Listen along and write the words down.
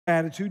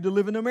Attitude to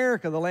live in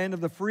America, the land of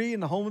the free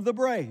and the home of the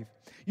brave.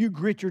 You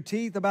grit your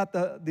teeth about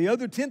the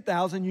other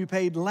 $10,000 you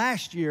paid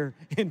last year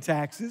in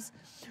taxes,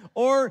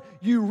 or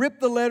you rip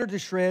the letter to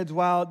shreds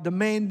while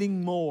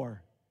demanding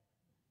more.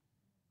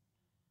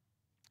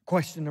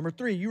 Question number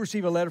 3, you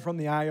receive a letter from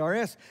the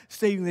IRS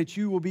stating that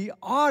you will be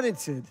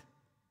audited.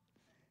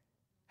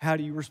 How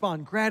do you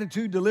respond?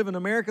 Gratitude to live in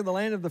America, the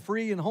land of the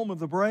free and home of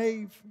the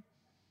brave.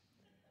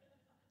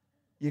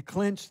 You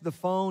clench the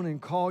phone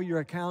and call your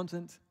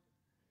accountant.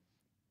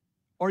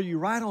 Or you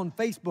write on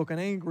Facebook an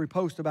angry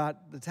post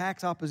about the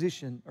tax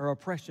opposition or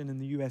oppression in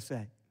the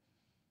USA.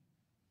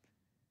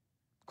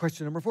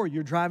 Question number 4,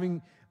 you're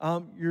driving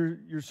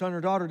your son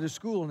or daughter to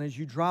school, and as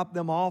you drop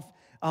them off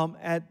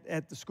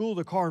at the school,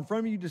 the car in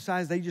front of you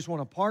decides they just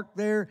want to park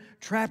there,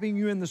 trapping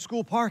you in the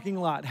school parking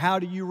lot. How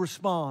do you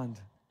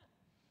respond?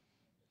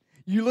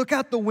 You look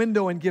out the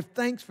window and give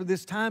thanks for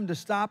this time to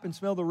stop and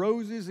smell the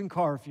roses and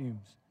car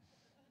fumes.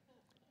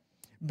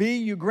 B,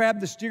 you grab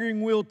the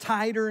steering wheel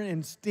tighter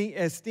and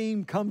as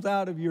steam comes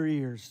out of your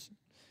ears.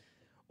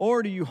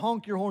 Or do you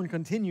honk your horn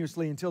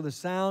continuously until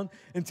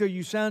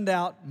you sound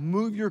out,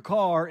 move your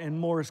car in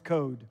Morse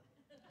code?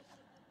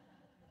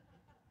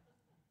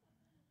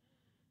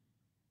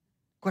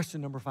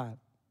 Question number 5.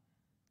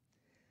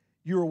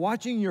 You are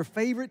watching your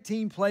favorite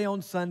team play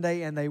on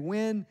Sunday and they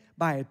win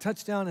by a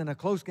touchdown in a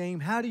close game.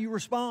 How do you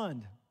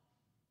respond?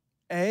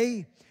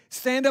 A,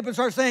 stand up and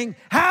start saying,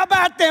 "How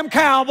about them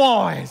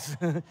Cowboys?"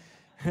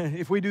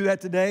 If we do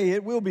that today,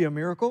 it will be a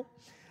miracle.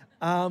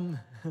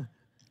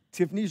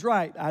 Tiffany's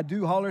right. I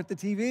do holler at the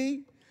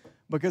TV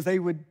because they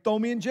would throw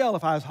me in jail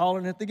if I was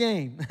hollering at the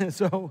game.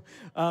 So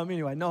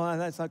anyway, no,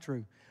 that's not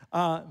true.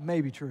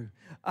 Maybe true.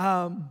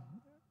 So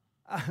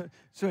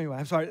anyway,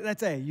 I'm sorry.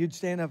 That's A. You'd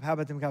stand up. How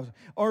about them Cowboys?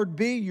 Or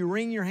B, you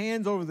wring your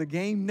hands over the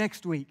game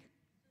next week.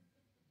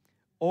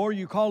 Or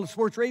you call the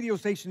sports radio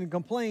station and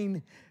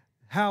complain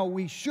how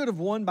we should have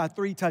won by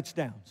 3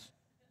 touchdowns.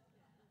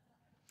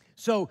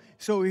 So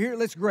here,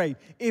 let's grade.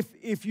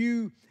 If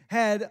you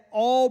had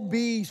all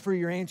B's for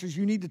your answers,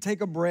 you need to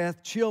take a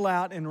breath, chill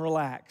out, and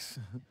relax.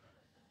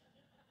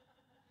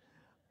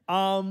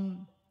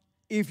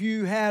 If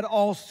you had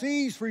all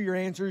C's for your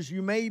answers,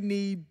 you may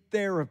need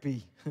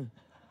therapy.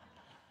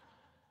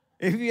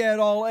 If you had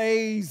all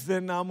A's,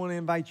 then I'm going to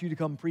invite you to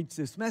come preach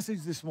this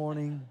message this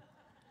morning.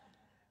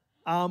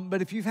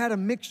 But if you've had a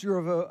mixture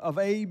of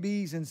A,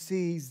 B's, and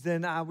C's,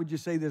 then I would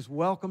just say this: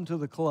 welcome to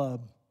the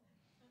club.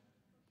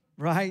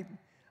 Right?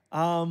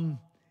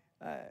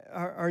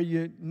 Are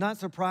you not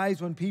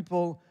surprised when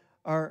people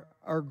are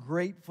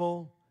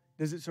grateful?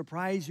 Does it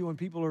surprise you when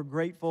people are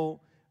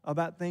grateful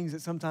about things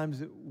that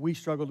sometimes we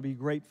struggle to be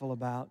grateful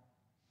about?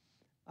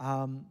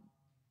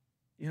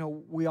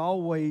 We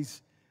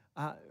always,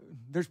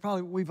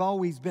 we've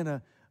always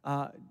been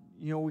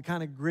we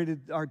kind of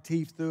gritted our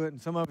teeth through it,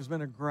 and some of us have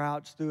been a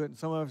grouch through it, and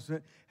some of us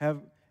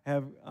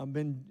have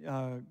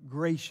been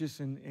gracious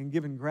and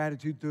given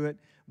gratitude through it.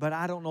 But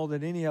I don't know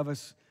that any of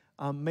us,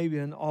 maybe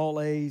an all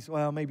A's,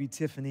 well, maybe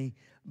Tiffany,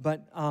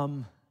 but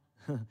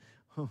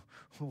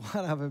what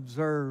I've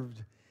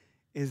observed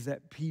is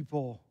that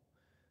people,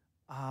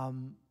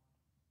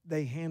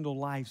 they handle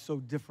life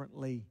so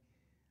differently.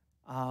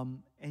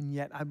 And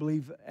yet I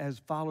believe as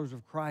followers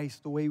of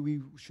Christ, the way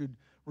we should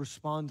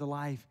respond to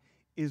life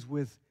is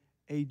with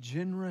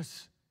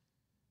generous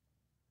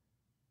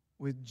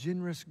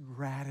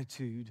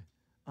gratitude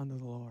unto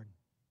the Lord.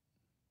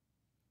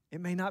 It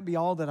may not be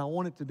all that I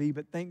want it to be,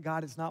 but thank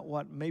God it's not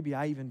what maybe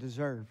I even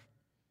deserve.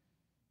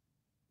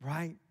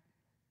 Right?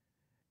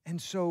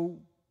 And so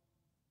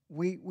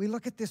we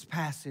look at this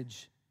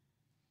passage,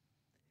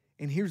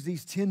 and here's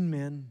these 10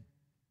 men.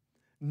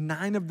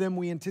 9 of them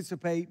we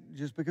anticipate,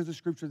 just because of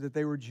Scripture, that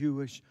they were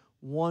Jewish.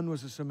 1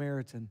 was a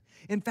Samaritan.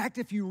 In fact,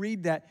 if you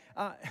read that,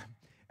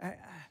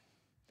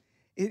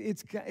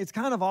 it's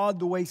kind of odd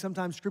the way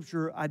sometimes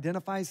Scripture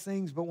identifies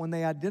things, but when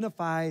they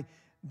identify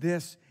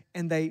this,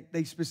 and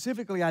they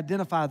specifically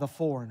identify the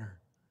foreigner.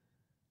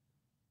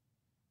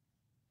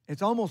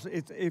 It's almost,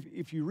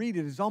 if you read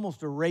it, it's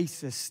almost a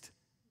racist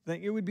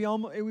thing. It would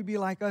be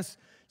like us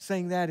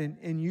saying that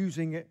and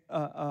using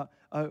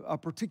a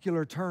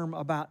particular term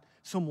about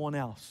someone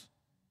else,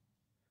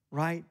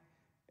 right?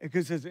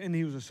 Because it says, and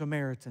he was a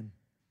Samaritan.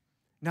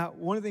 Now,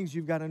 one of the things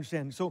you've got to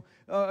understand, so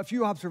a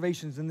few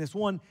observations in this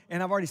one,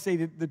 and I've already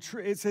stated,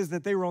 it says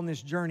that they were on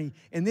this journey,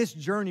 and this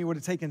journey would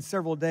have taken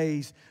several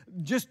days.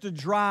 Just to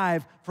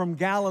drive from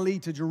Galilee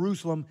to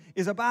Jerusalem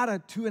is about a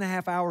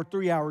 2.5-hour,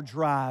 3-hour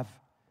drive.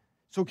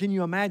 So can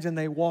you imagine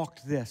they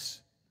walked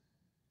this?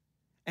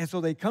 And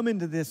so they come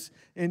into this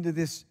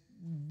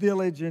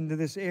village, into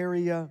this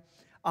area,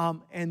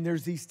 and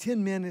there's these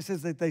 10 men. It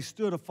says that they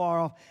stood afar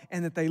off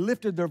and that they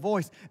lifted their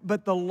voice.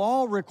 But the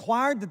law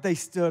required that they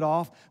stood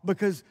off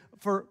because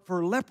for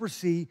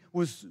leprosy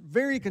was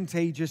very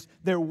contagious.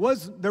 There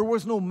was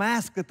no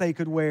mask that they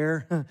could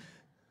wear.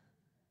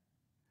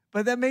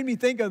 But that made me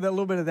think of a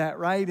little bit of that,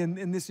 right?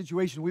 In this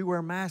situation, we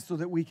wear masks so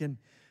that we can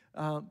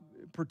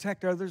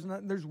protect others.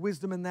 There's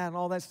wisdom in that and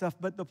all that stuff.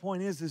 But the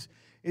point is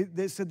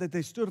they said that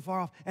they stood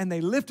afar off and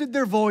they lifted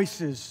their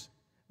voices.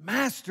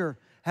 Master,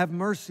 have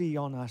mercy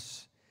on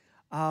us.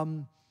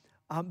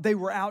 They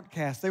were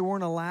outcasts. They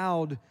weren't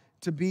allowed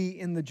to be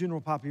in the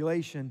general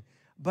population.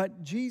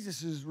 But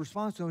Jesus'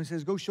 response to him, he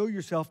says, go show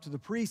yourself to the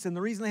priest. And the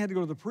reason they had to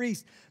go to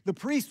the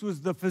priest was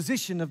the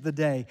physician of the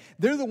day.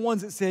 They're the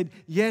ones that said,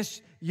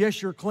 yes,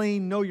 you're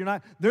clean. No, you're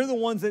not. They're the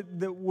ones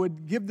that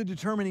would give the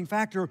determining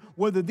factor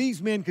whether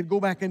these men could go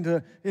back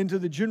into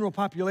the general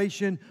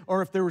population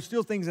or if there were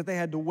still things that they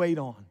had to wait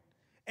on.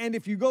 And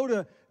if you go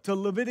to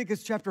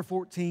Leviticus chapter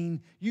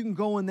 14, you can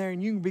go in there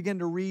and you can begin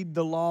to read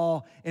the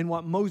law and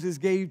what Moses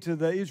gave to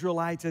the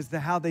Israelites as to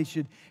how they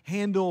should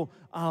handle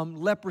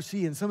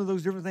leprosy and some of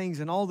those different things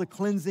and all the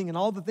cleansing and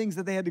all the things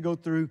that they had to go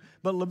through.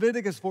 But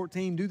Leviticus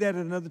 14, do that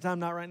at another time,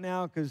 not right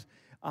now, because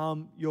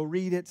you'll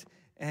read it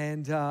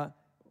and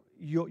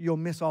you'll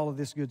miss all of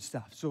this good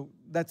stuff. So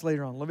that's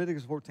later on,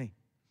 Leviticus 14.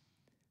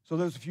 So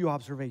those are a few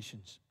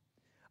observations.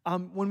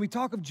 When we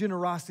talk of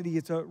generosity,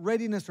 it's a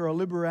readiness or a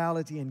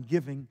liberality in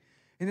giving.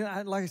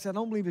 And like I said, I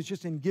don't believe it's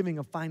just in giving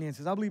of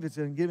finances. I believe it's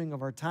in giving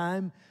of our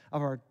time,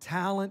 of our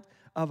talent,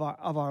 of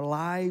our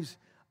lives.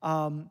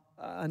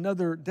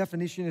 Another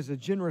definition is a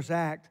generous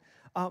act.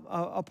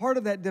 A part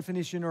of that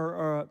definition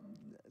or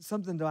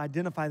something to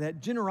identify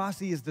that,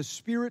 generosity is the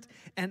spirit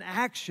and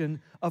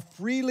action of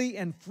freely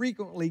and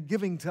frequently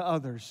giving to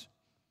others.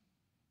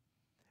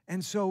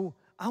 And so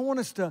I want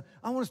us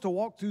to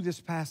walk through this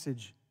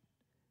passage.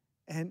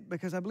 And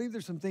because I believe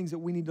there's some things that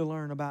we need to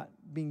learn about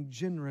being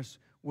generous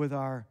with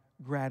our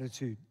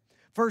gratitude.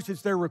 First,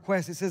 it's their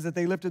request. It says that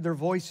they lifted their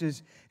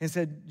voices and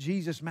said,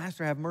 Jesus,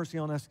 Master, have mercy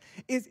on us.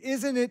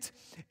 Isn't it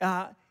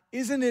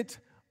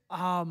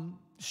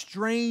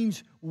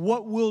strange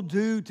what we'll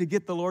do to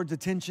get the Lord's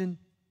attention?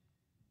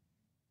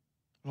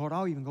 Lord,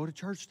 I'll even go to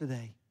church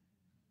today.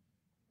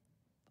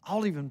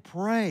 I'll even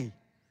pray.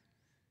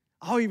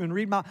 I'll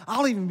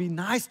even be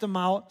nice to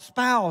my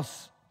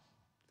spouse.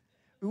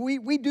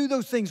 We do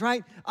those things,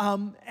 right?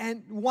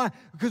 And why?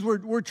 Because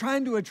we're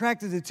trying to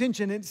attract his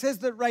attention. It says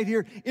that right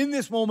here in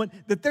this moment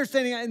that they're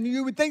standing, and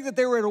you would think that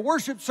they were at a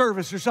worship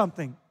service or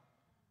something.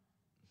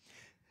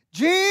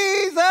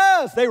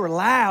 Jesus! They were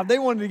loud. They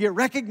wanted to get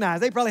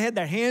recognized. They probably had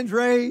their hands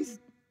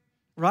raised,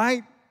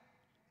 right?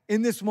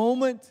 In this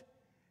moment,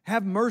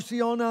 have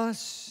mercy on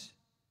us.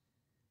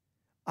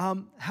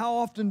 How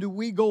often do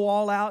we go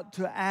all out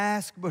to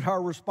ask, but our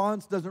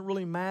response doesn't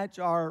really match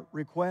our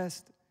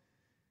request?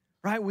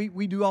 Right?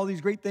 We do all these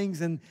great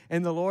things and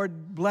the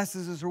Lord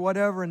blesses us or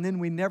whatever, and then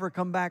we never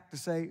come back to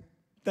say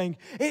thank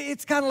you.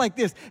 It's kind of like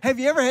this. Have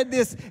you ever had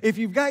this? If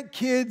you've got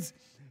kids,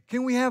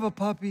 can we have a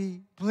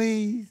puppy,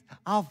 please?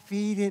 I'll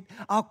feed it.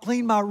 I'll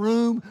clean my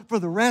room for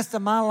the rest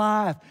of my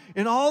life.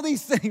 And all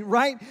these things,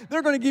 right?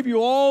 They're going to give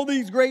you all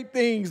these great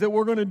things that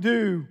we're going to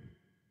do.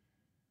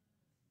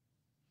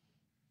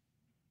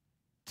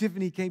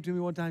 Tiffany came to me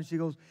one time. She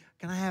goes,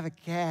 can I have a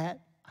cat?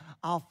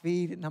 I'll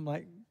feed it. And I'm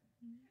like,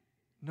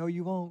 no,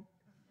 you won't.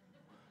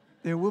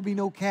 There will be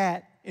no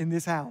cat in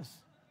this house.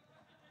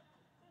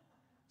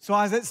 So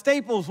I was at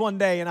Staples one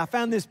day, and I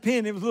found this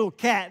pin. It was a little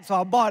cat, so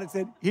I bought it.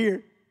 Said,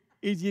 here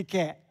is your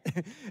cat.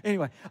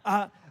 Anyway,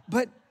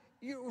 but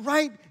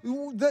right,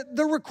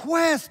 the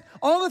request,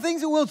 all the things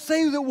that we'll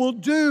say that we'll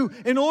do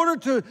in order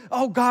to,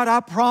 oh, God,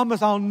 I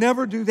promise I'll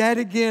never do that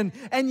again.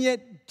 And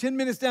yet 10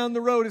 minutes down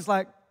the road, it's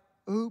like,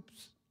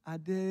 oops, I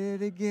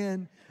did it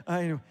again.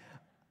 Anyway.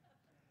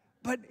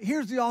 But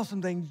here's the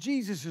awesome thing,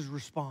 Jesus'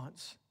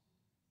 response.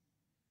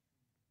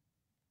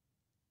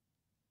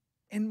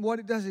 And what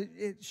it does,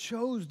 it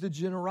shows the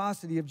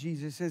generosity of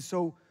Jesus. It says,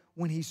 so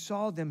when he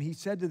saw them, he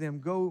said to them,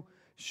 go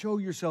show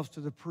yourselves to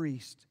the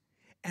priest.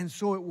 And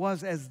so it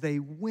was as they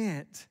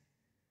went,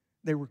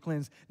 they were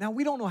cleansed. Now,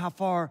 we don't know how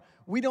far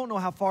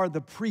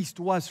the priest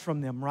was from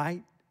them,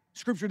 right?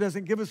 Scripture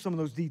doesn't give us some of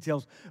those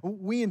details.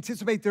 We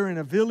anticipate they're in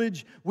a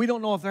village. We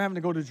don't know if they're having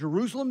to go to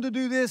Jerusalem to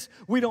do this.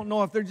 We don't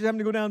know if they're just having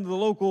to go down to the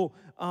local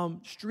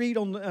street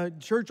on the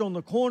church on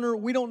the corner.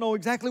 We don't know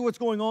exactly what's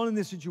going on in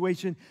this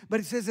situation,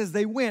 but it says as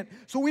they went.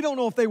 So we don't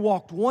know if they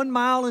walked 1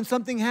 mile and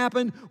something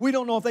happened. We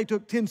don't know if they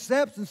took 10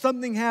 steps and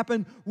something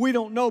happened. We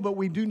don't know, but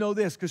we do know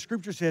this because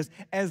Scripture says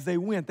as they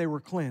went, they were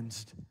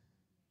cleansed.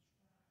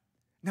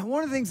 Now,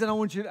 one of the things that I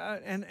want you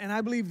to, and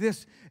I believe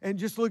this, and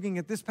just looking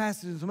at this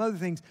passage and some other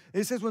things,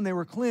 it says when they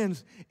were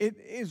cleansed,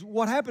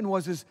 what happened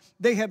was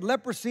they had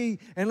leprosy,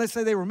 and let's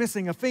say they were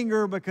missing a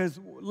finger because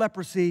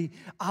leprosy.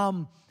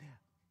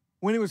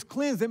 When it was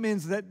cleansed, it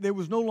means that it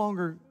was no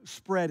longer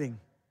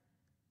spreading.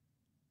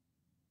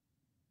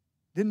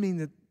 Didn't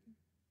mean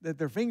that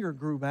their finger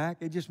grew back.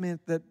 It just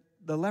meant that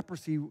the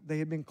leprosy, they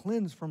had been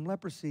cleansed from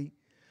leprosy.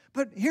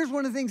 But here's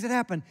one of the things that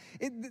happened.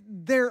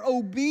 Their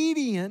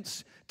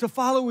obedience to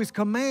follow his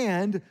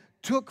command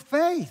took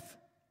faith.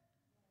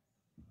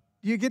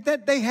 You get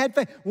that? They had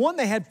faith. One,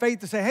 they had faith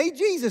to say, hey,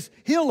 Jesus,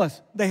 heal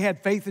us. They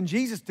had faith in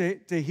Jesus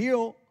to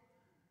heal.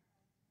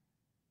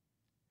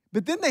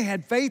 But then they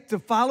had faith to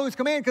follow his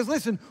command. Because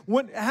listen,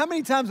 how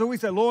many times have we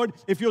said, Lord,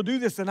 if you'll do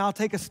this, then I'll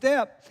take a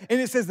step. And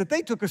it says that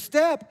they took a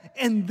step,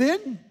 and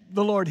then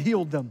the Lord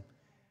healed them.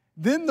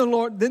 Then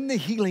the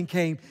healing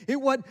came.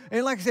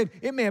 And like I said,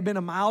 it may have been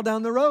a mile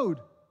down the road.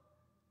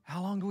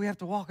 How long do we have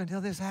to walk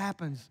until this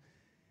happens?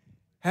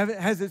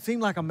 Has it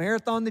seemed like a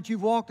marathon that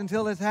you've walked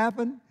until this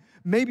happened?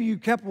 Maybe you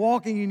kept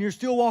walking and you're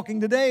still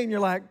walking today and you're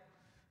like,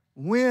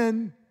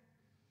 when?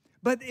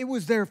 But it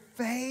was their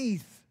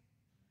faith,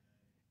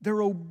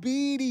 their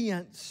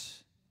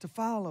obedience to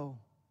follow.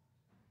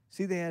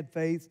 See, they had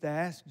faith to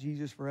ask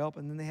Jesus for help,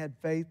 and then they had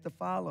faith to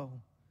follow.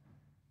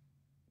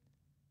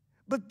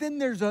 But then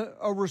there's a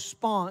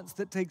response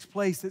that takes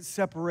place that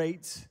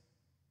separates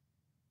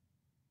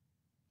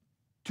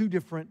two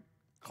different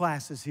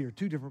classes here,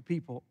 two different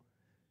people.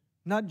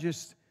 Not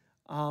just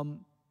from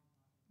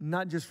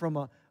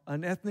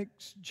an ethnic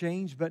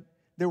change, but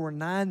there were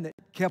 9 that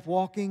kept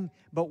walking,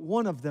 but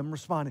one of them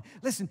responded.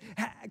 Listen,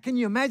 can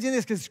you imagine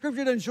this? Because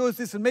Scripture doesn't show us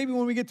this, and maybe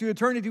when we get to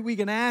eternity, we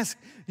can ask,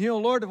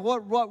 Lord,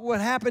 what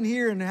happened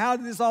here, and how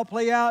did this all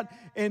play out?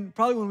 And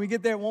probably when we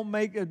get there, it won't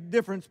make a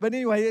difference. But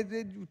anyway,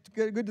 it's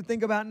good to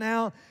think about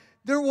now.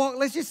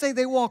 Let's just say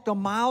they walked a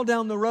mile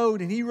down the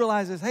road, and he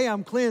realizes, hey,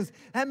 I'm cleansed.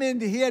 That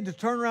meant he had to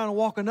turn around and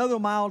walk another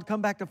mile to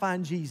come back to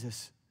find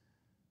Jesus.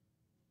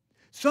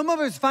 Some of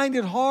us find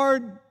it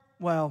hard.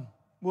 Well,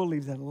 we'll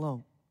leave that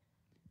alone.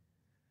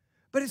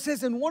 But it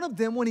says, and one of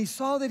them, when he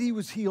saw that he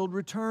was healed,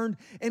 returned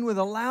and with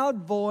a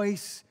loud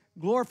voice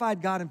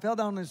glorified God and fell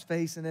down on his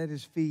face and at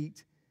his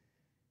feet,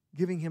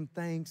 giving him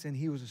thanks, and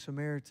he was a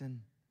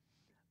Samaritan.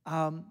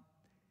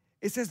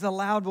 It says the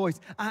loud voice.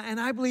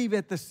 And I believe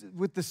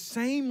with the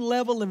same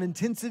level of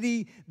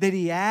intensity that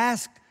he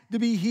asked to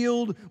be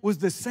healed was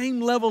the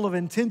same level of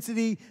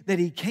intensity that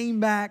he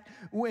came back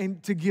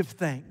to give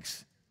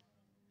thanks.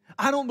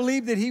 I don't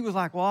believe that he was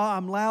like, well,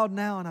 I'm loud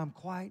now and I'm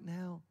quiet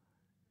now.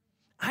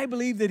 I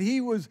believe that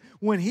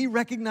when he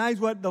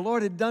recognized what the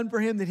Lord had done for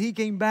him, that he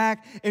came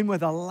back and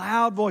with a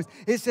loud voice.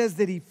 It says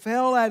that he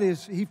fell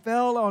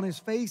on his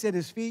face at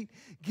his feet,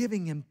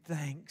 giving him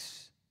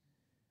thanks.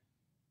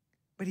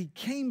 But he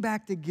came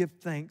back to give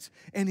thanks,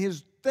 and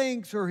his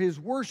thanks or his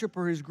worship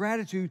or his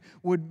gratitude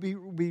would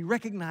be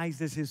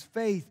recognized as his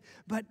faith.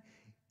 But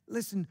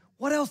listen,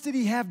 what else did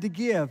he have to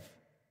give?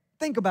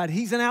 Think about it.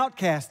 He's an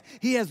outcast.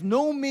 He has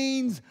no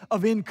means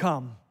of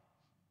income.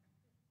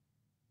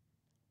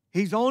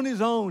 He's on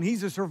his own.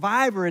 He's a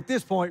survivor at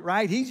this point,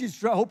 right? He's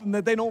just hoping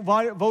that they don't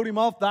vote him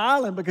off the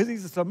island because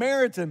he's a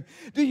Samaritan.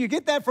 Do you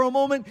get that for a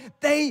moment?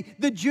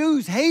 The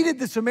Jews hated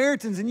the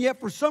Samaritans, and yet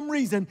for some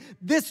reason,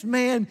 this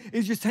man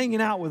is just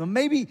hanging out with them.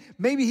 Maybe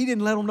he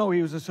didn't let them know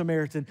he was a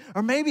Samaritan.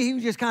 Or maybe he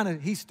was just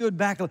he stood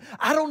back.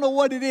 I don't know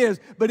what it is,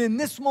 but in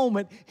this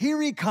moment, here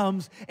he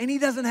comes, and he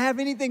doesn't have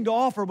anything to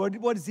offer, but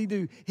what does he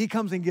do? He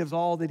comes and gives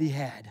all that he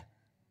had.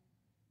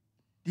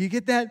 Do you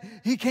get that?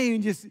 He came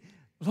and just,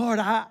 Lord,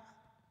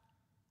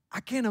 I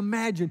can't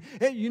imagine.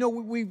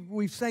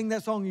 We've sang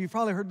that song. You've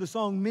probably heard the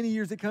song many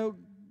years ago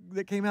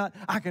that came out.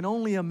 I can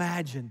only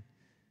imagine.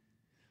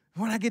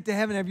 When I get to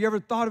heaven, have you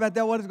ever thought about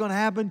that? What is going to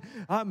happen?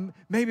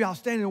 Maybe I'll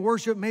stand and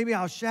worship. Maybe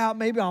I'll shout.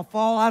 Maybe I'll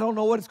fall. I don't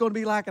know what it's going to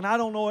be like, and I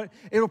don't know it.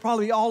 It'll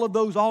probably be all of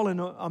those all in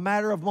a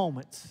matter of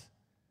moments.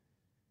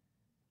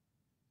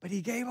 But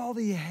he gave all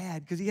that he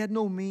had because he had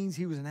no means.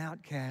 He was an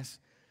outcast.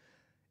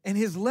 And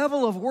his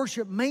level of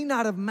worship may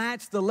not have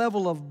matched the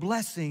level of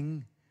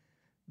blessing,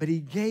 but he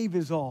gave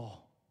his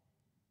all.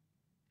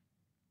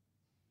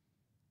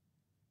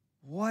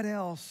 What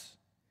else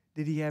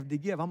did he have to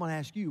give? I'm going to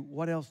ask you,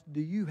 what else do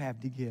you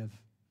have to give?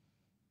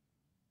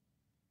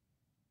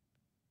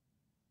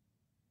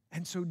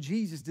 And so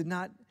Jesus did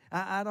not,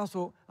 I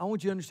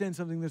want you to understand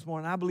something this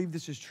morning. I believe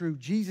this is true.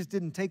 Jesus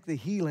didn't take the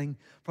healing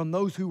from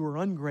those who were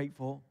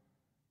ungrateful,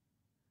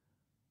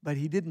 but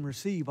he didn't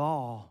receive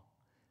all.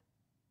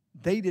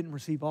 They didn't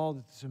receive all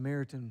that the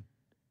Samaritan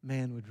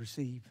man would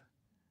receive,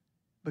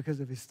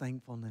 because of his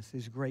thankfulness,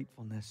 his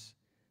gratefulness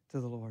to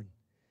the Lord.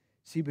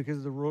 See, because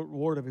of the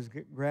reward of his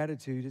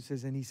gratitude, it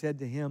says, and he said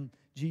to him,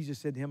 Jesus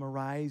said to him,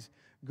 arise,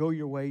 go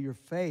your way, your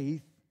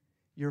faith,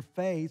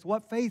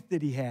 what faith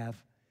did he have?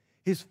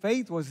 His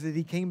faith was that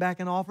he came back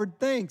and offered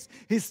thanks.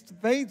 His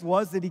faith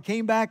was that he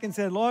came back and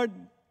said, Lord,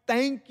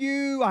 thank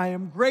you. I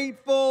am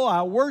grateful.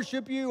 I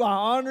worship you. I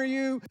honor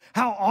you.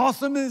 How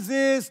awesome is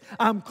this?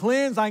 I'm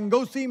cleansed. I can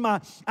go see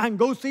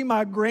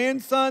my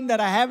grandson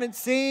that I haven't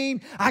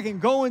seen. I can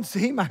go and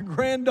see my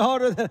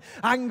granddaughter that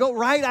I can go,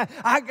 right?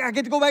 I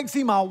get to go back and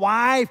see my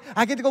wife.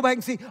 I get to go back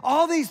and see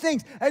all these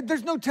things.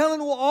 There's no telling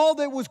all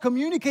that was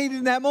communicated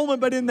in that moment,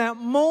 but in that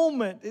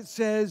moment it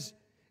says,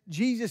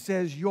 Jesus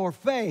says, your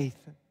faith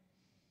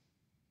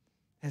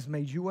has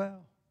made you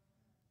well.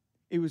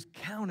 It was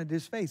counted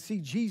as faith. See,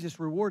 Jesus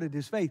rewarded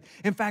his faith.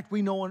 In fact,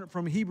 we know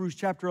from Hebrews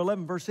chapter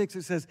 11, verse 6,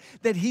 it says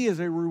that he is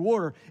a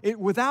rewarder.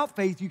 Without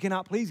faith, you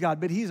cannot please God,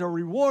 but he's a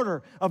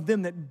rewarder of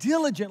them that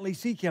diligently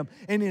seek him.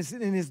 And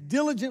his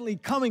diligently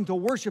coming to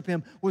worship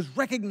him was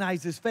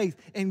recognized as faith,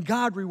 and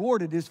God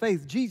rewarded his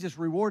faith. Jesus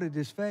rewarded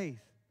his faith.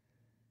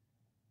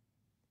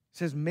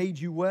 says made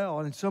you well,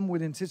 and some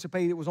would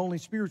anticipate it was only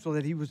spiritual,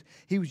 that he was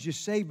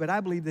just saved. But I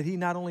believe that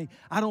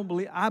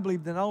I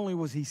believe that not only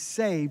was he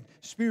saved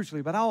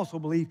spiritually, but I also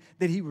believe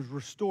that he was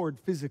restored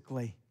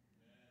physically.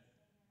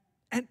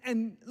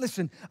 And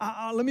listen,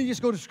 let me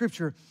just go to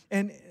Scripture.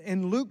 And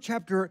in Luke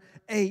chapter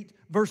 8,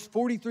 verse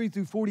 43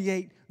 through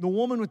 48, the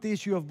woman with the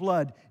issue of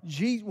blood,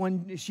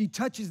 when she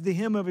touches the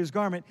hem of his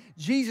garment,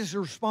 Jesus'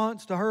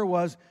 response to her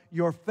was,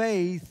 "Your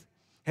faith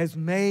has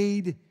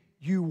made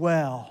you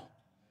well."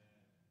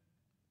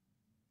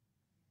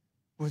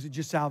 Was it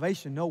just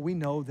salvation? No, we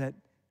know that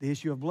the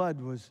issue of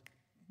blood was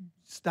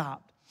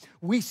stopped.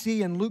 We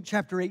see in Luke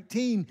chapter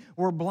 18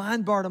 where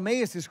blind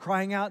Bartimaeus is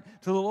crying out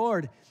to the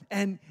Lord.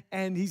 And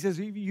he says,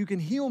 "You can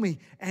heal me."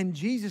 And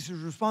Jesus'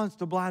 response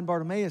to blind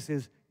Bartimaeus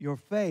is, "Your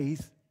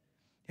faith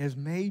has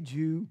made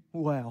you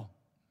well."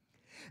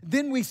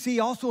 Then we see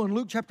also in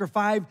Luke chapter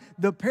 5,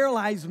 the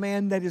paralyzed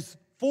man that his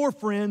 4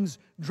 friends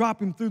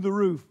drop him through the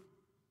roof.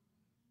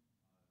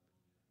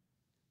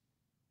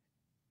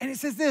 And it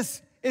says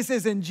this, it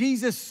says, and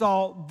Jesus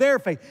saw their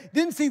faith.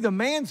 Didn't see the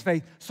man's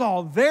faith,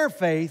 saw their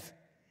faith.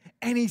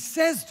 And he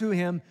says to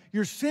him,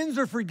 "Your sins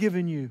are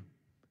forgiven you."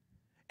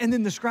 And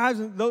then the scribes,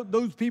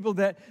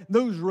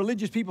 those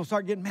religious people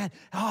start getting mad.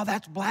 "Oh,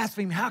 that's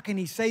blasphemy. How can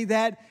he say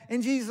that?"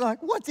 And Jesus is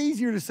like, "What's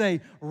easier to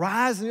say?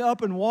 Rise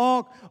up and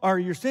walk, or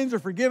your sins are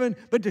forgiven?"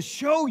 But to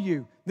show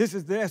you, this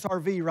is the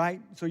SRV,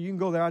 right? So you can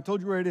go there. I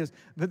told you where it is.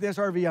 But the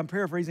SRV, I'm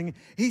paraphrasing it.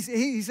 He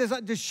says,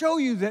 to show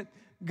you that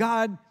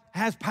God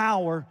has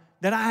power,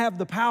 that I have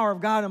the power of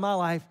God in my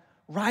life,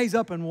 rise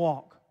up and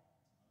walk.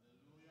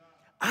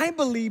 I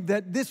believe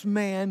that this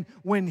man,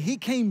 when he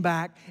came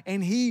back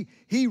and he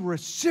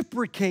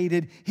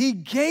reciprocated, he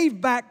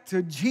gave back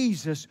to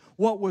Jesus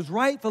what was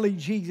rightfully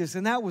Jesus,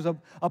 and that was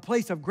a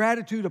place of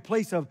gratitude, a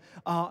place of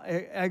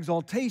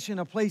exaltation,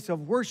 a place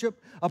of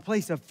worship, a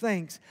place of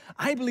thanks.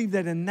 I believe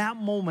that in that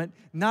moment,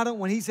 not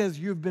when he says,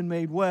 "You've been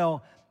made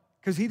well,"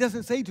 because he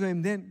doesn't say to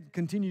him, "Then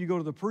continue to go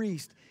to the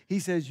priest." He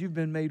says, "You've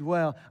been made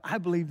well." I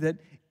believe that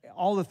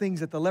all the things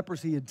that the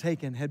leprosy had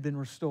taken had been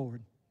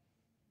restored.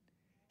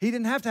 He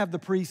didn't have to have the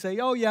priest say,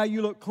 "Oh, yeah,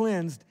 you look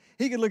cleansed."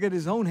 He could look at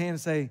his own hand and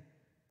say,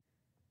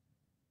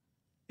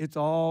 "It's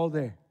all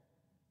there."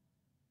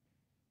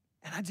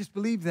 And I just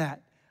believe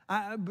that.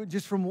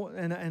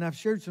 And I've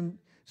shared some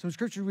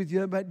scripture with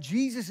you, but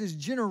Jesus'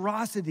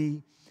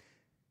 generosity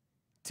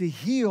to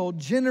heal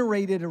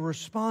generated a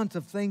response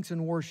of thanks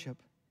and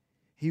worship.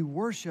 He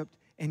worshiped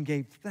and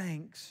gave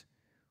thanks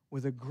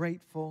with a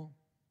grateful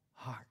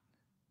heart.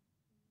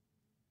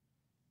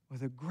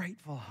 With a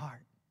grateful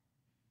heart.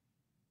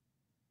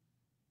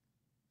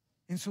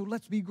 And so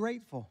let's be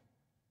grateful.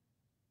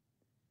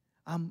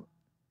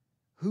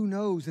 Who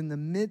knows, in the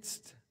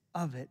midst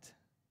of it,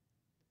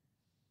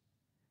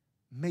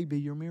 may be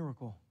your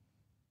miracle.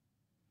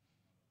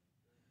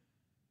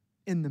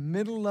 In the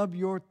middle of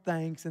your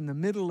thanks, in the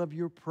middle of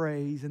your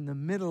praise, in the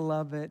middle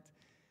of it,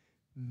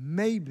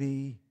 may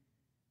be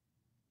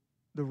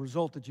the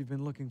result that you've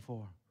been looking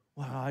for.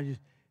 Well,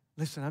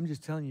 listen, I'm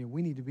just telling you,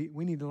 we need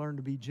to learn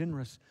to be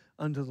generous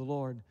unto the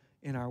Lord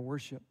in our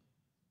worship.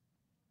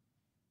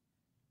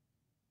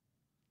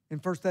 In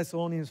 1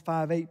 Thessalonians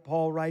 5:8,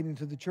 Paul writing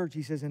to the church,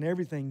 he says, "In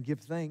everything give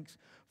thanks,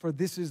 for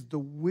this is the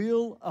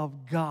will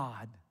of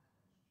God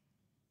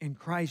in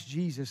Christ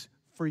Jesus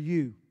for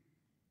you."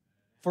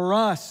 For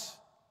us.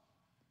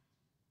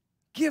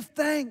 Give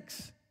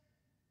thanks.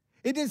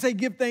 It didn't say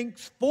give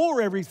thanks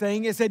for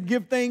everything. It said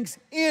give thanks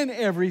in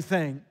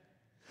everything.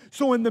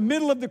 So in the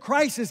middle of the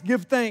crisis,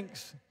 give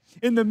thanks.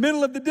 In the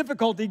middle of the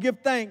difficulty, give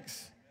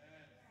thanks.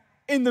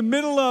 In the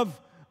middle of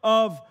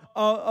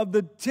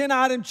the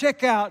 10-item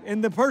checkout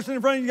and the person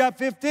in front of you got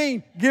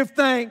 15, give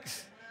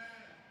thanks.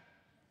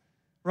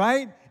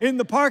 Right? In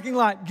the parking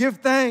lot, give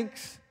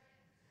thanks.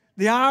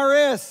 The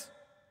IRS,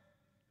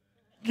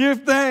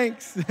 give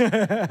thanks.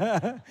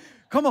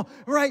 Come on,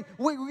 right?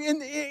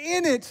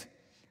 In it,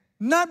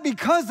 not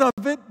because of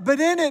it, but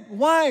in it.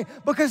 Why?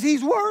 Because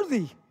He's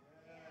worthy.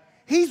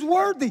 He's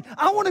worthy.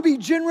 I want to be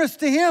generous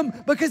to Him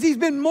because He's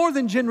been more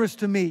than generous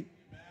to me.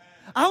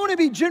 I want to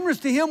be generous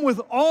to Him with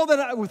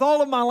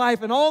all of my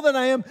life and all that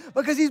I am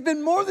because He's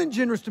been more than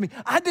generous to me.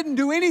 I didn't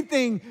do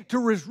anything to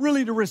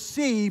really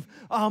receive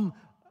other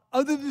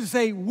than to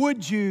say,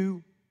 "Would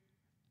you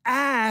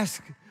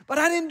ask?" But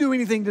I didn't do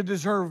anything to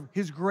deserve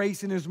His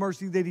grace and His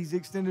mercy that He's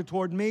extended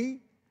toward me.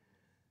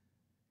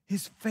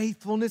 His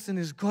faithfulness and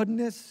His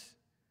goodness.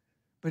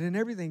 But in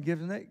everything,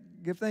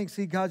 give thanks.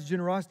 See, God's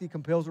generosity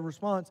compels a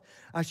response.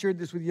 I shared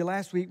this with you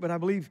last week, but I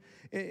believe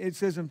it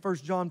says in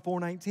 1 John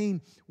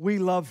 4:19, we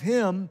love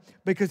Him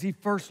because He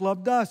first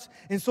loved us.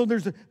 And so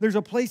there's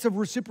a place of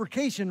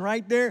reciprocation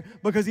right there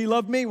because He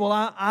loved me. Well,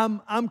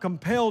 I'm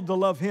compelled to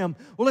love Him.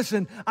 Well,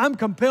 listen, I'm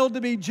compelled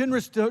to be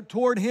generous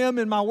toward Him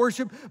in my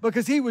worship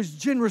because He was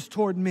generous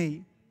toward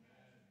me.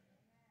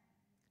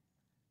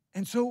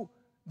 And so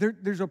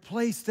there's a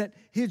place that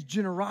His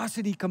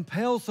generosity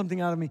compels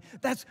something out of me.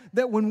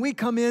 That when we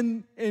come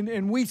in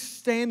and we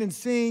stand and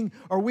sing,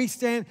 or we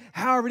stand,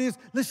 however it is,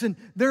 listen,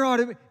 there ought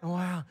to be,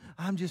 wow,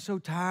 I'm just so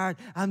tired,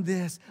 I'm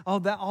this,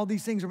 all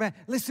these things are bad.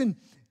 Listen,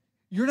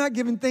 you're not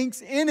giving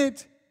thanks in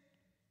it.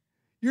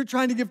 You're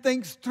trying to give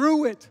thanks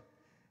through it.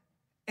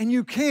 And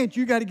you can't.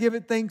 You got to give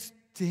it thanks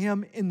to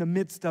Him in the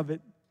midst of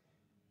it.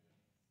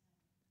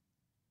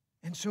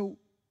 And so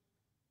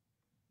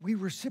we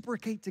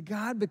reciprocate to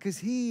God because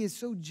He is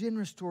so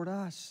generous toward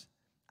us.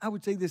 I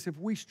would say this: if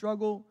we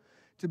struggle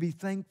to be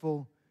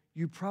thankful,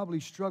 you probably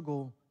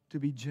struggle to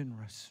be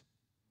generous.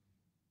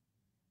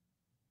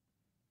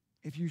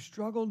 If you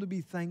struggle to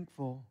be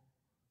thankful,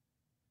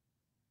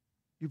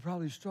 you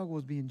probably struggle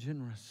with being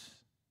generous.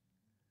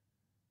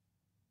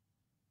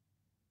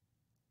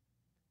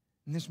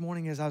 And this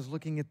morning, as I was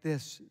looking at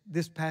this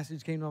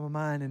passage came to my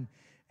mind,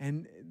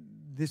 and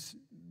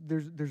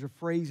there's a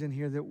phrase in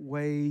here that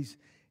weighs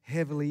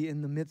heavily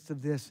in the midst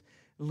of this.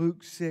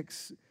 Luke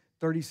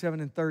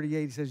 6:37 and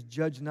 38, he says,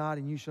 "Judge not,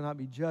 and you shall not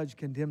be judged.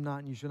 Condemn not,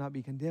 and you shall not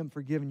be condemned.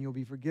 Forgive, and you'll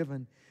be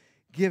forgiven.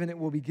 Given, it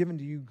will be given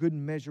to you. Good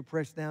measure,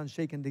 pressed down,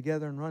 shaken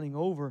together, and running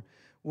over,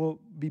 will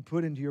be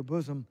put into your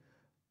bosom."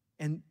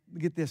 And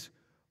get this: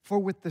 for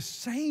with the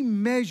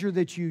same measure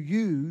that you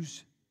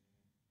use,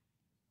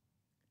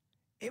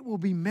 it will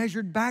be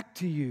measured back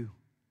to you.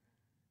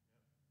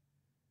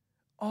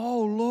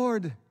 Oh,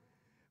 Lord,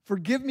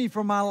 forgive me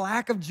for my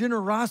lack of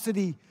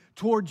generosity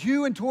toward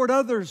you and toward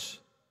others.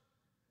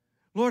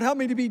 Lord, help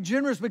me to be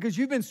generous because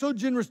you've been so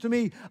generous to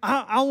me.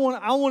 I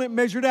want it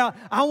measured out.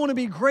 I want to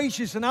be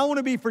gracious, and I want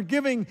to be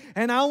forgiving,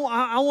 and I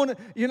want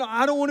to,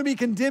 I don't want to be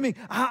condemning.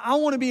 I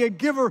want to be a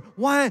giver.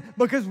 Why?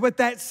 Because with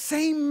that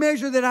same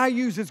measure that I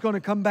use, it's going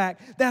to come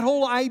back. That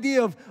whole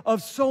idea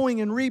of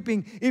sowing and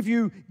reaping. If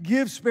you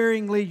give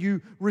sparingly,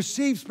 you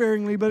receive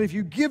sparingly. But if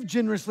you give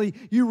generously,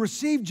 you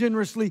receive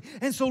generously.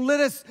 And so let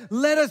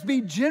us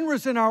be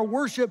generous in our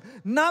worship,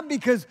 not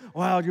because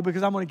I'm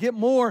going to get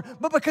more,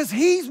 but because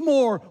He's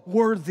more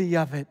worthy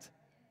of it.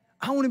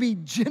 I want to be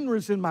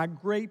generous in my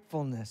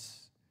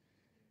gratefulness.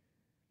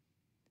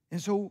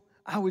 And so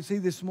I would say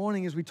this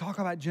morning, as we talk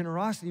about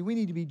generosity, we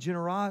need to be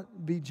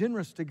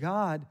generous to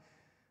God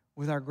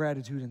with our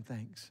gratitude and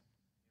thanks.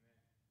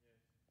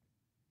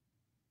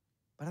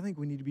 But I think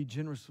we need to be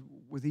generous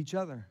with each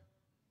other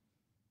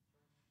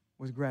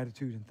with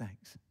gratitude and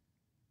thanks.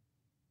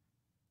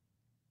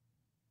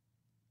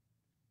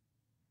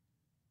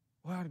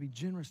 We ought to be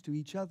generous to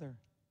each other.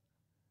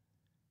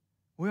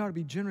 We ought to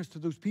be generous to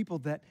those people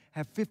that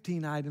have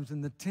 15 items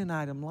in the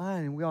 10-item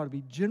line, and we ought to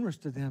be generous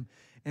to them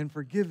and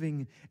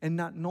forgiving and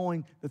not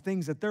knowing the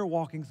things that they're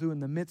walking through in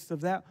the midst of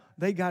that.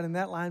 They got in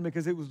that line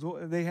because there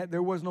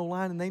was no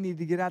line, and they needed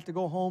to get out to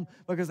go home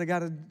because they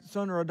got a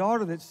son or a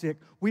daughter that's sick.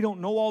 We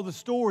don't know all the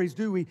stories,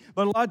 do we?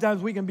 But a lot of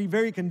times we can be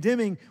very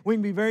condemning. We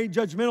can be very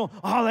judgmental.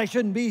 Oh, they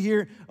shouldn't be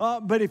here.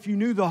 But if you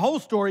knew the whole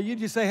story, you'd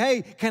just say,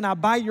 hey, can I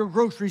buy your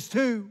groceries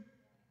too?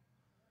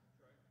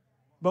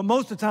 But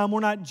most of the time, we're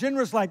not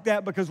generous like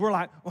that because we're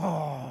like,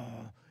 oh,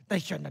 they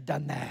shouldn't have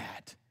done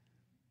that.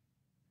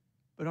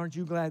 But aren't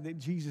you glad that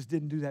Jesus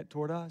didn't do that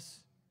toward us?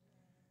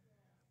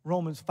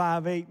 Romans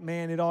 5:8,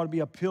 man, it ought to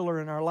be a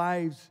pillar in our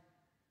lives.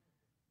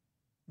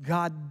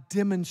 God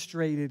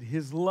demonstrated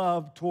His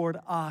love toward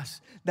us,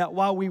 that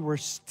while we were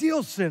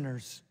still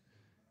sinners,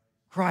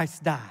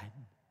 Christ died.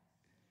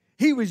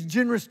 He was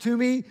generous to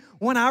me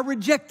when I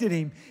rejected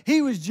Him.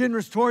 He was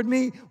generous toward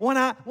me when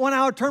I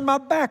would turn my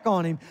back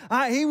on Him.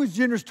 He was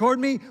generous toward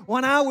me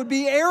when I would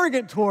be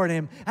arrogant toward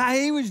Him.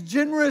 He was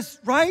generous,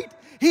 right?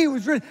 He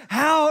was generous.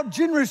 How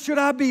generous should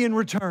I be in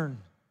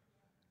return?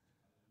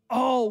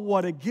 Oh,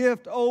 what a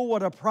gift. Oh,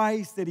 what a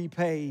price that He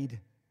paid.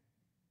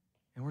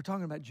 And we're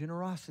talking about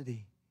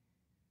generosity.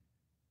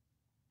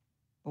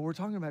 But we're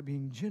talking about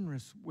being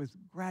generous with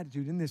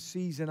gratitude. In this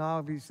season,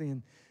 obviously,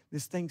 in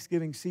this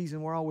Thanksgiving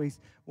season, we're always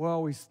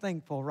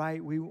thankful,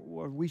 right?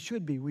 We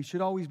should be. We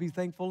should always be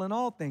thankful in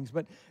all things.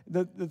 But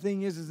the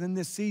thing is in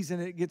this season,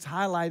 it gets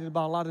highlighted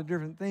by a lot of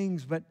different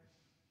things. But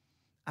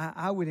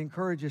I would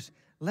encourage us,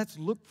 let's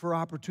look for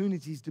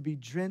opportunities to be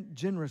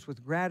generous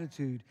with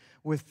gratitude,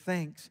 with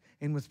thanks,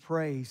 and with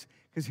praise.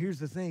 Because here's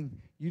the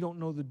thing, you don't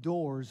know the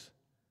doors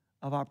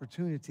of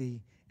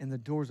opportunity and the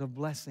doors of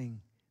blessing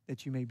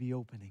that you may be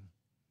opening.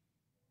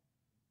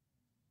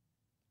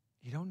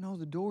 You don't know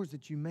the doors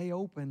that you may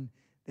open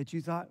that you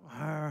thought,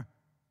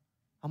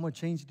 I'm going to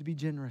change it to be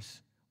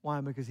generous.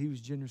 Why? Because He was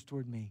generous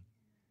toward me.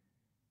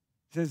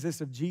 It says this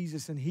of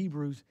Jesus in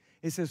Hebrews.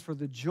 It says, for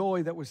the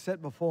joy that was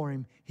set before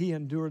Him, He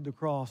endured the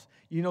cross.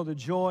 You know, the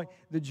joy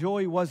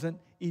wasn't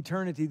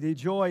eternity. The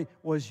joy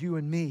was you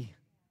and me.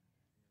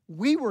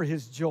 We were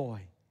His joy,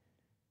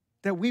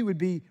 that we would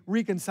be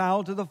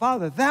reconciled to the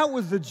Father. That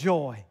was the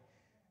joy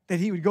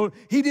that He would go.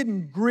 He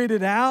didn't grit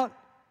it out.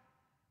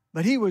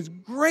 But He was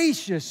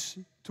gracious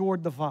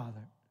toward the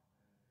Father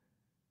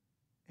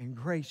and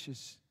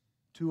gracious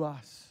to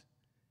us.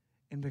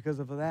 And because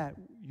of that,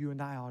 you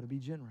and I ought to be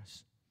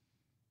generous.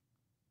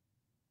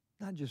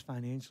 Not just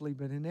financially,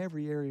 but in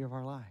every area of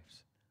our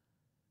lives.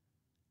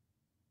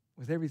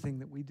 with everything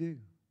that we do.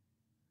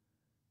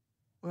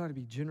 We ought to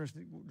be generous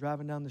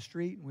driving down the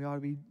street, and we ought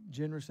to be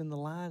generous in the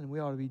line, and we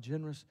ought to be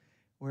generous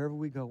wherever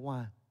we go.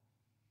 Why?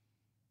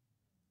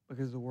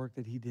 Because of the work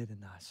that He did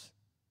in us,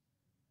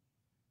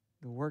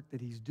 the work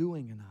that He's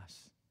doing in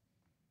us,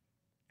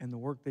 and the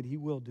work that He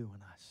will do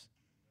in us.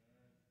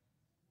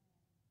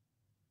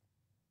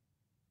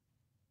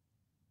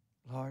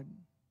 Lord,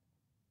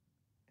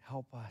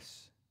 help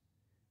us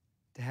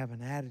to have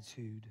an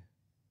attitude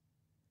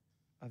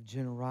of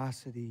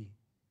generosity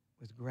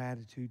with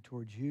gratitude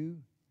towards You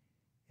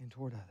and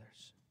toward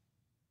others.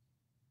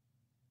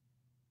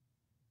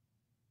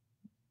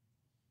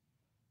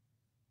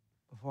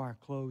 Before I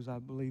close, I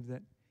believe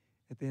that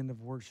at the end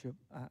of worship,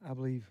 I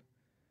believe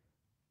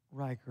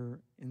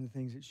Riker, in the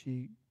things that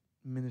she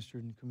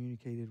ministered and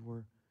communicated,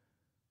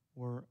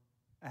 were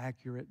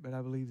accurate. But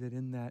I believe that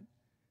in that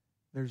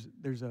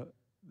there's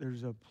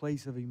a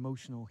place of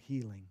emotional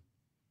healing.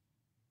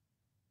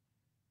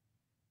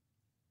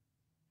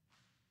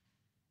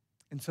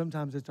 And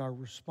sometimes it's our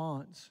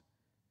response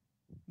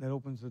that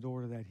opens the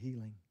door to that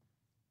healing.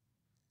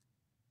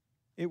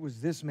 It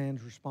was this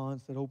man's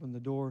response that opened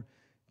the door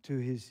to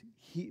his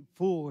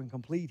full and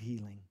complete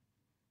healing.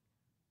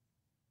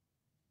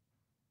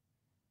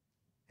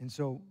 And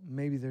so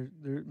maybe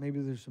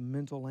there's some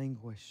mental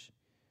anguish,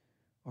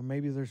 or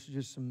maybe there's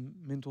just some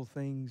mental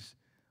things,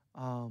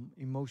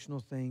 emotional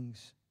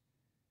things.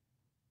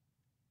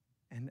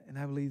 And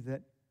I believe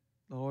that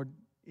the Lord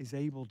is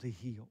able to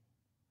heal.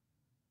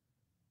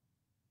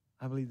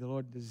 I believe the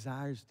Lord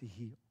desires to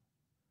heal.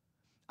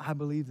 I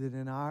believe that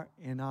in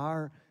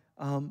our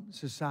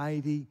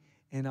society,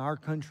 in our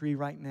country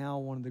right now,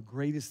 one of the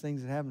greatest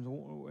things that happens,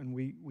 and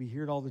we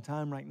hear it all the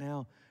time right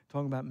now,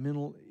 talking about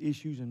mental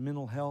issues and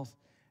mental health.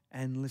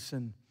 And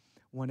listen,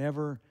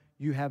 whenever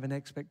you have an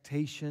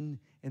expectation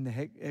and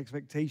the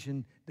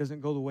expectation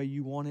doesn't go the way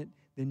you want it,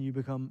 then you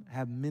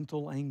have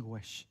mental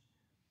anguish.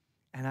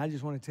 And I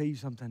just want to tell you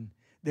something.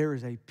 There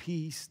is a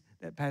peace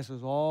that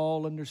passes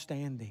all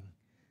understanding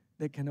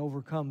that can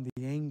overcome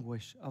the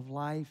anguish of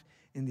life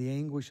and the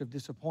anguish of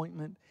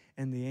disappointment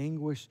and the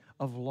anguish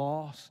of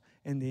loss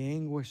and the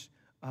anguish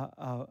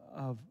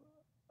of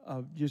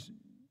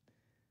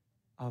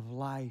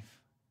life.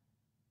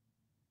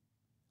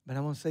 But I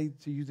want to say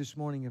to you this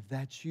morning, if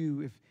that's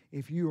you,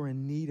 if you are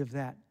in need of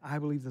that, I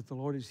believe that the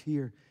Lord is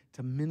here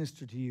to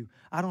minister to you.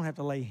 I don't have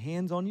to lay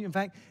hands on you. In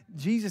fact,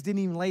 Jesus didn't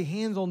even lay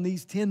hands on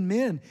these 10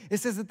 men. It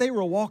says that they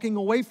were walking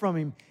away from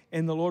Him,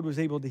 and the Lord was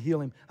able to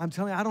heal him. I'm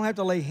telling you, I don't have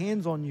to lay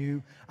hands on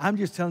you. I'm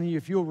just telling you,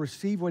 if you'll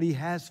receive what He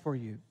has for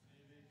you.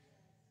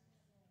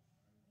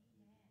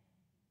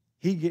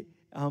 The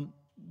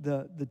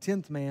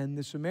 10th man,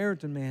 the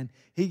Samaritan man,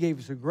 he gave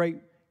us a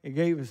great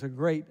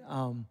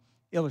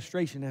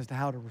illustration as to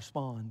how to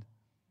respond.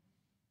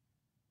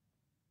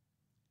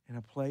 In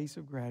a place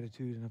of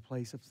gratitude, in a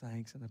place of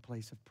thanks, in a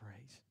place of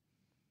praise.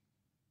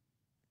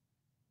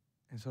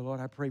 And so, Lord,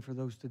 I pray for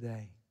those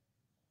today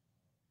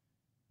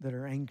that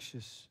are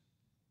anxious.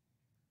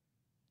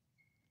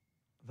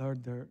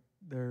 Lord,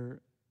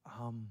 they're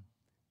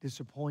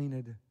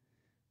disappointed.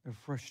 They're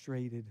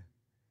frustrated.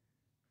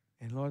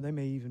 And Lord, they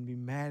may even be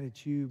mad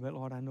at You, but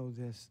Lord, I know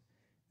this,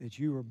 that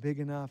You are big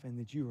enough and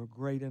that You are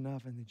great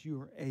enough and that You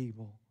are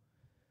able.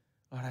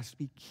 Lord, I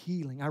speak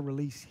healing. I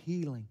release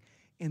healing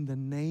in the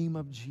name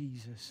of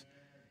Jesus.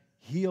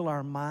 Heal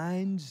our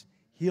minds,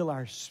 heal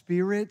our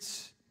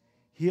spirits,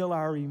 heal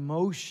our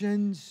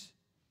emotions.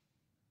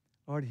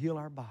 Lord, heal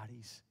our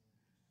bodies.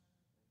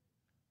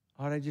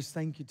 Lord, I just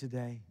thank You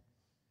today.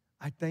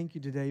 I thank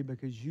You today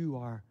because You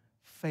are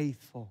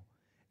faithful.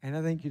 And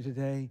I thank You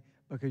today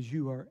because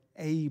You are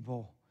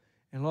able.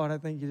 And Lord, I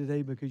thank You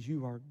today because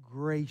You are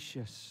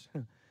gracious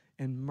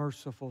and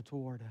merciful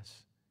toward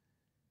us.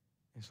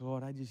 And so,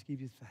 Lord, I just give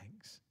You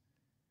thanks.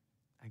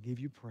 I give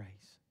You praise.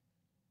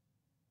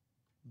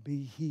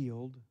 Be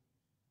healed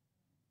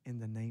in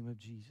the name of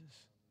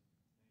Jesus.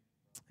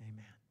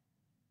 Amen.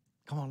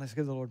 Come on, let's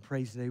give the Lord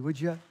praise today, would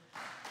you?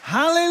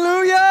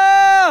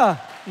 Hallelujah!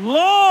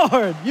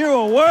 Lord, You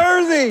are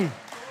worthy.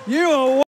 You are worthy.